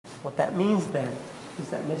What that means then is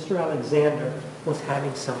that Mr. Alexander was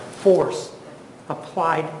having some force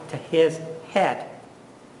applied to his head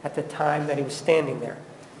at the time that he was standing there.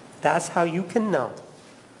 That's how you can know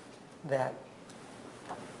that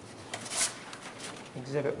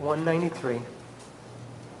Exhibit 193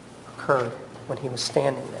 occurred when he was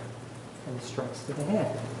standing there and the strikes to the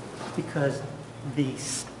head. Because the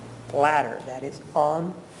splatter that is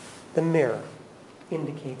on the mirror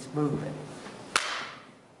indicates movement.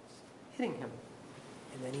 Hitting him.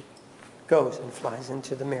 And then he goes and flies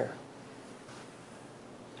into the mirror.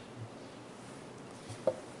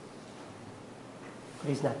 But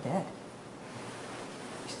he's not dead.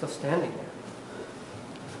 He's still standing there.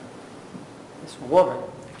 This woman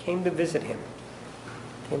that came to visit him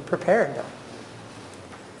came prepared now.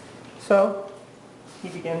 So he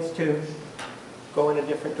begins to go in a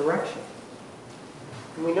different direction.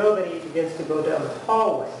 And we know that he begins to go down the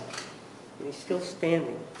hallway, and he's still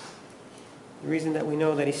standing. The reason that we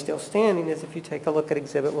know that he's still standing is if you take a look at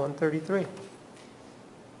Exhibit 133.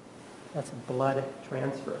 That's a blood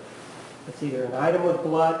transfer. It's either an item with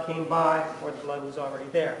blood came by or the blood was already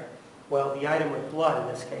there. Well, the item with blood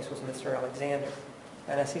in this case was Mr. Alexander.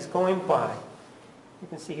 And as he's going by, you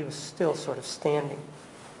can see he was still sort of standing.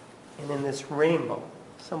 And in this rainbow,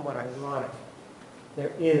 somewhat ironic,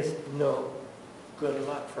 there is no good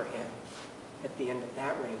luck for him at the end of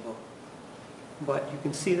that rainbow. But you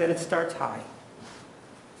can see that it starts high.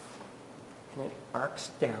 And it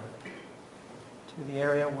arcs down to the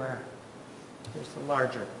area where there's the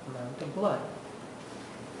larger amount of blood.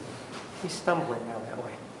 He's stumbling down that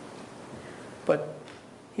way. But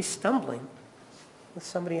he's stumbling with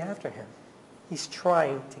somebody after him. He's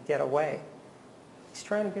trying to get away. He's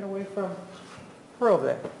trying to get away from her over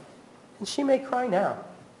there. And she may cry now.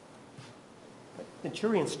 But the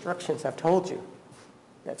jury instructions have told you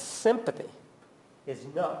that sympathy is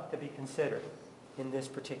not to be considered in this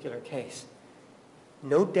particular case.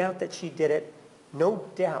 No doubt that she did it. No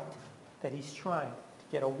doubt that he's trying to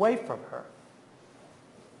get away from her.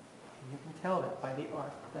 And you can tell that by the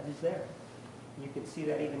arc that is there. You can see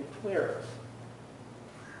that even clearer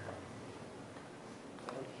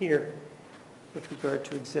here with regard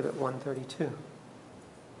to Exhibit 132.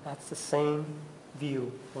 That's the same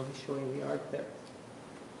view, only showing the arc there.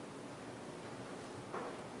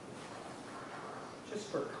 Just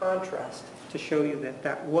for contrast, to show you that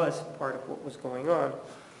that was part of what was going on,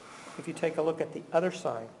 if you take a look at the other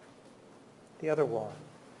side, the other wall,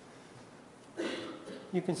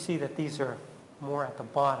 you can see that these are more at the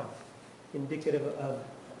bottom, indicative of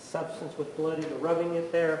substance with blood either rubbing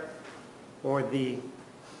it there or the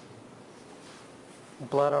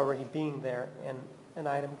blood already being there and an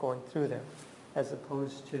item going through there, as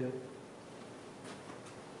opposed to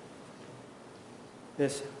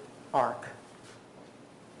this arc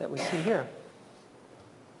that we see here.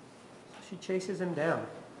 She chases him down.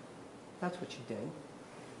 That's what she did.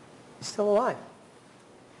 He's still alive.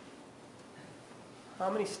 How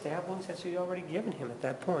many stab wounds has she already given him at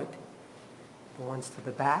that point? The ones to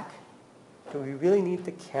the back? Do we really need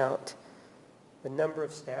to count the number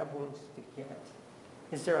of stab wounds to get?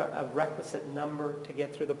 Is there a requisite number to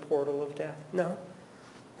get through the portal of death? No,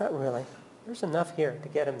 not really. There's enough here to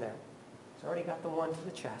get him there. He's already got the one to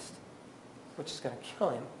the chest, which is going to kill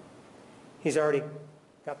him. He's already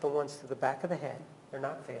got the ones to the back of the head. They're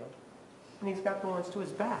not failed. And he's got the ones to his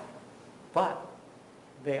back. But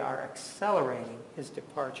they are accelerating his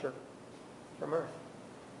departure from Earth.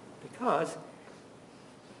 Because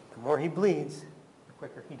the more he bleeds, the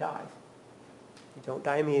quicker he dies. You don't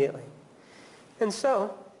die immediately. And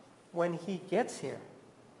so, when he gets here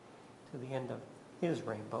to the end of his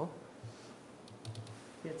rainbow,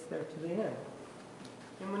 gets there to the end.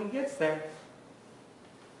 And when he gets there,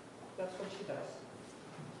 that's what she does.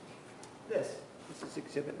 This is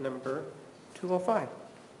exhibit number 205.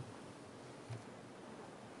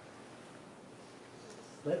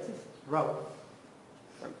 Slits his throat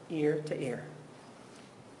from ear to ear.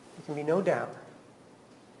 There can be no doubt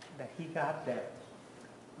that he got there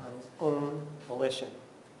on his own volition,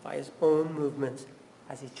 by his own movements,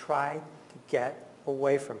 as he tried to get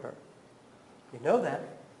away from her. You know that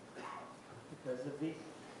because of the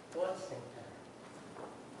bloodstain pattern.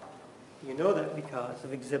 You know that because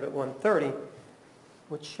of Exhibit 130,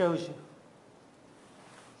 which shows you.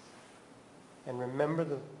 And remember,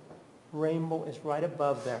 the rainbow is right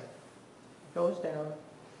above there. He goes down,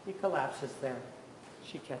 he collapses there.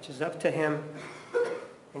 She catches up to him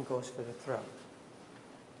and goes for the throat.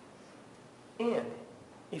 And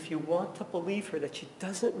if you want to believe her that she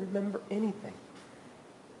doesn't remember anything,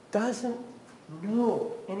 doesn't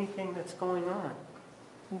know anything that's going on,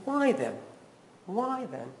 why then Why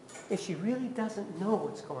then, if she really doesn't know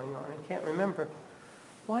what's going on and can't remember,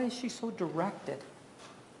 why is she so directed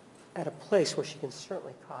at a place where she can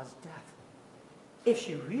certainly cause death? If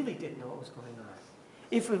she really didn't know what was going on,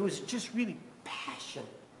 if it was just really passion,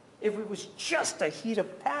 if it was just a heat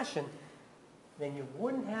of passion, then you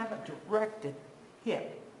wouldn't have a directed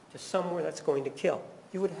hit to somewhere that's going to kill.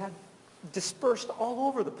 You would have dispersed all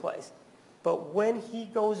over the place. But when he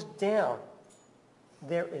goes down,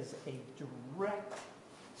 there is a direct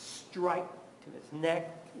strike to his neck,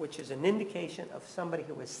 which is an indication of somebody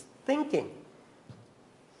who is thinking,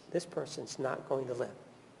 this person's not going to live.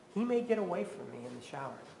 He may get away from me in the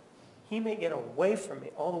shower. He may get away from me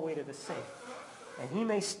all the way to the sink. And he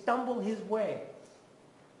may stumble his way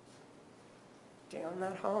down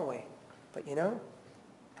that hallway. But you know,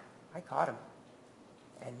 I caught him.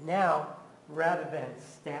 And now, rather than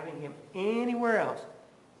stabbing him anywhere else,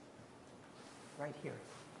 right here.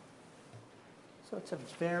 So it's a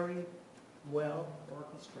very well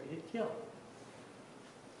orchestrated kill.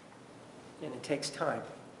 And it takes time.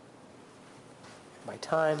 By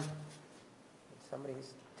time, when somebody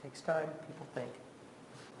takes time, people think.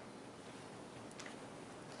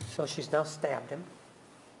 So she's now stabbed him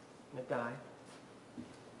in a dive.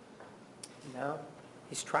 Now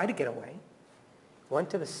he's tried to get away, went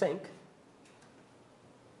to the sink,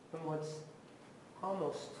 and what's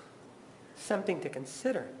almost something to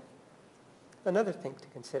consider, another thing to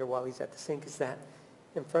consider while he's at the sink is that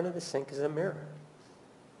in front of the sink is a mirror.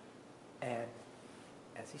 And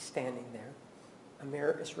as he's standing there, a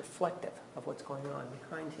mirror is reflective of what's going on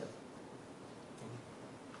behind him.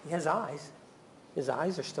 He has eyes. His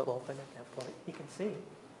eyes are still open at that point. He can see.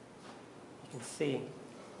 He can see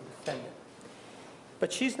the defendant.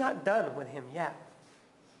 But she's not done with him yet.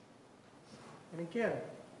 And again,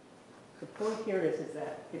 the point here is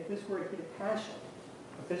that if this were a heat of passion,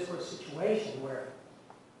 if this were a situation where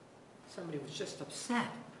somebody was just upset,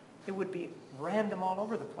 it would be random all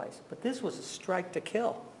over the place. But this was a strike to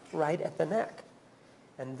kill right at the neck.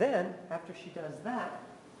 And then, after she does that,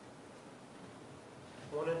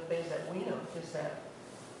 one of the things that we know is that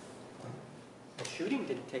the shooting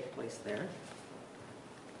didn't take place there.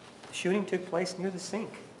 The shooting took place near the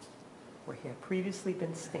sink, where he had previously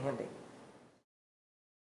been standing.